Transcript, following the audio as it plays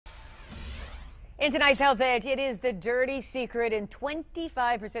In tonight's Health Edge, it is the dirty secret in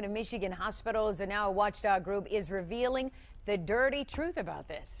 25% of Michigan hospitals, and now a watchdog group is revealing the dirty truth about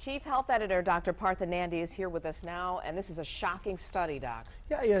this. Chief Health Editor Dr. Partha Nandi is here with us now, and this is a shocking study, Doc.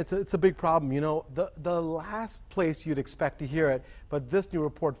 Yeah, it's a big problem. You know, the last place you'd expect to hear it, but this new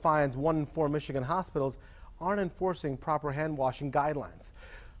report finds 1 in 4 Michigan hospitals aren't enforcing proper hand washing guidelines.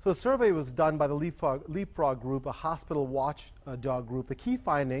 So the survey was done by the Leapfrog Group, a hospital watchdog group. The key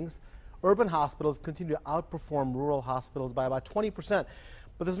findings: urban hospitals continue to outperform rural hospitals by about 20%.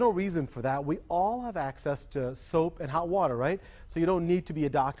 But there's no reason for that. We all have access to soap and hot water, right? So you don't need to be a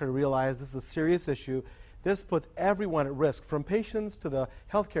doctor to realize this is a serious issue. This puts everyone at risk, from patients to the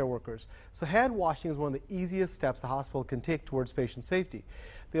healthcare workers. So hand washing is one of the easiest steps a hospital can take towards patient safety.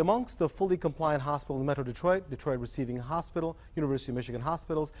 Amongst the fully compliant hospitals in Metro Detroit, Detroit Receiving Hospital, University of Michigan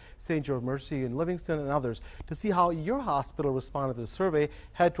Hospitals, St. Joe Mercy in Livingston, and others. To see how your hospital responded to the survey,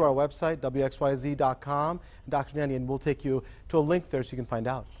 head to our website, WXYZ.com. Dr. Nandi, and we'll take you to a link there so you can find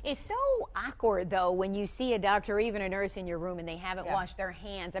out. It's so awkward, though, when you see a doctor or even a nurse in your room and they haven't washed their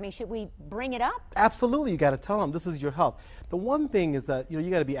hands. I mean, should we bring it up? Absolutely. You got to tell them this is your health. The one thing is that, you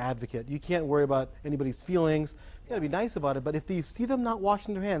got to be advocate. You can't worry about anybody's feelings. You got to be nice about it. But if you see them not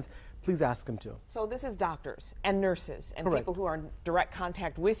washing their hands, please ask them to. So this is doctors and nurses and Correct. people who are in direct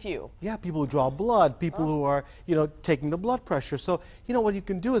contact with you. Yeah, people who draw blood, people who are, taking the blood pressure. So, what you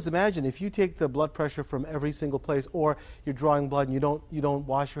can do is imagine if you take the blood pressure from every single place, or you're drawing blood and you don't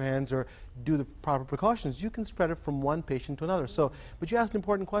wash your hands or do the proper precautions, you can spread it from one patient to another. So, but you asked an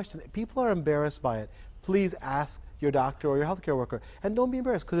important question. People are embarrassed by it. Please ask your doctor or your healthcare worker, and don't be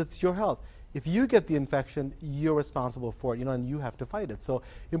embarrassed because it's your health. If you get the infection, you're responsible for it, and you have to fight it. So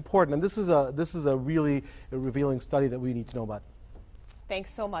important, and this is a really revealing study that we need to know about.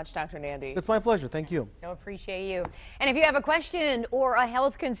 Thanks so much, Dr. Nandi. It's my pleasure. Thank you. So appreciate you. And if you have a question or a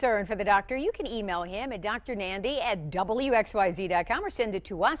health concern for the doctor, you can email him at drnandy@wxyz.com or send it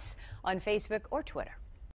to us on Facebook or Twitter.